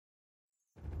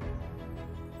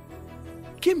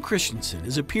Kim Christiansen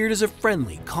has appeared as a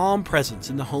friendly, calm presence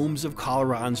in the homes of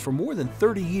Coloradans for more than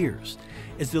 30 years.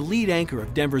 As the lead anchor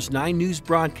of Denver's 9 News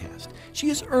broadcast, she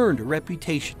has earned a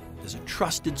reputation as a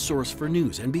trusted source for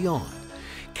news and beyond.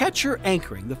 Catch her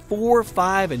anchoring the 4,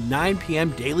 5, and 9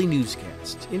 p.m. daily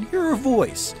newscasts and hear her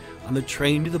voice on the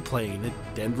train to the plane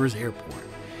at Denver's airport.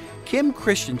 Kim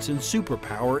Christiansen's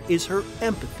superpower is her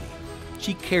empathy.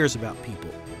 She cares about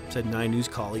people, said 9 News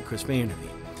colleague Chris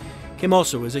Vanderveen. Kim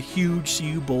also is a huge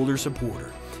CU Boulder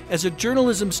supporter. As a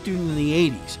journalism student in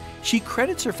the 80s, she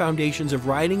credits her foundations of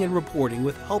writing and reporting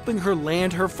with helping her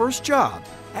land her first job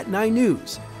at 9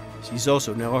 News. She's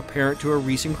also now a parent to a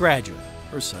recent graduate,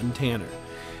 her son Tanner.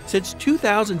 Since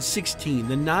 2016,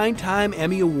 the 9-time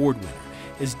Emmy Award winner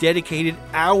has dedicated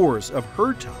hours of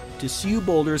her time to CU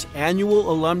Boulder's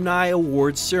annual Alumni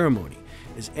Awards ceremony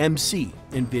as MC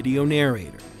and video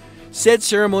narrator. Said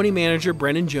ceremony manager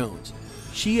Brennan Jones,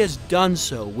 she has done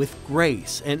so with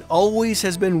grace and always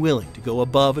has been willing to go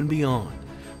above and beyond.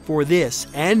 For this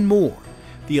and more,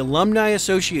 the Alumni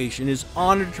Association is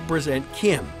honored to present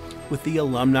Kim with the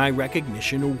Alumni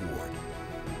Recognition Award.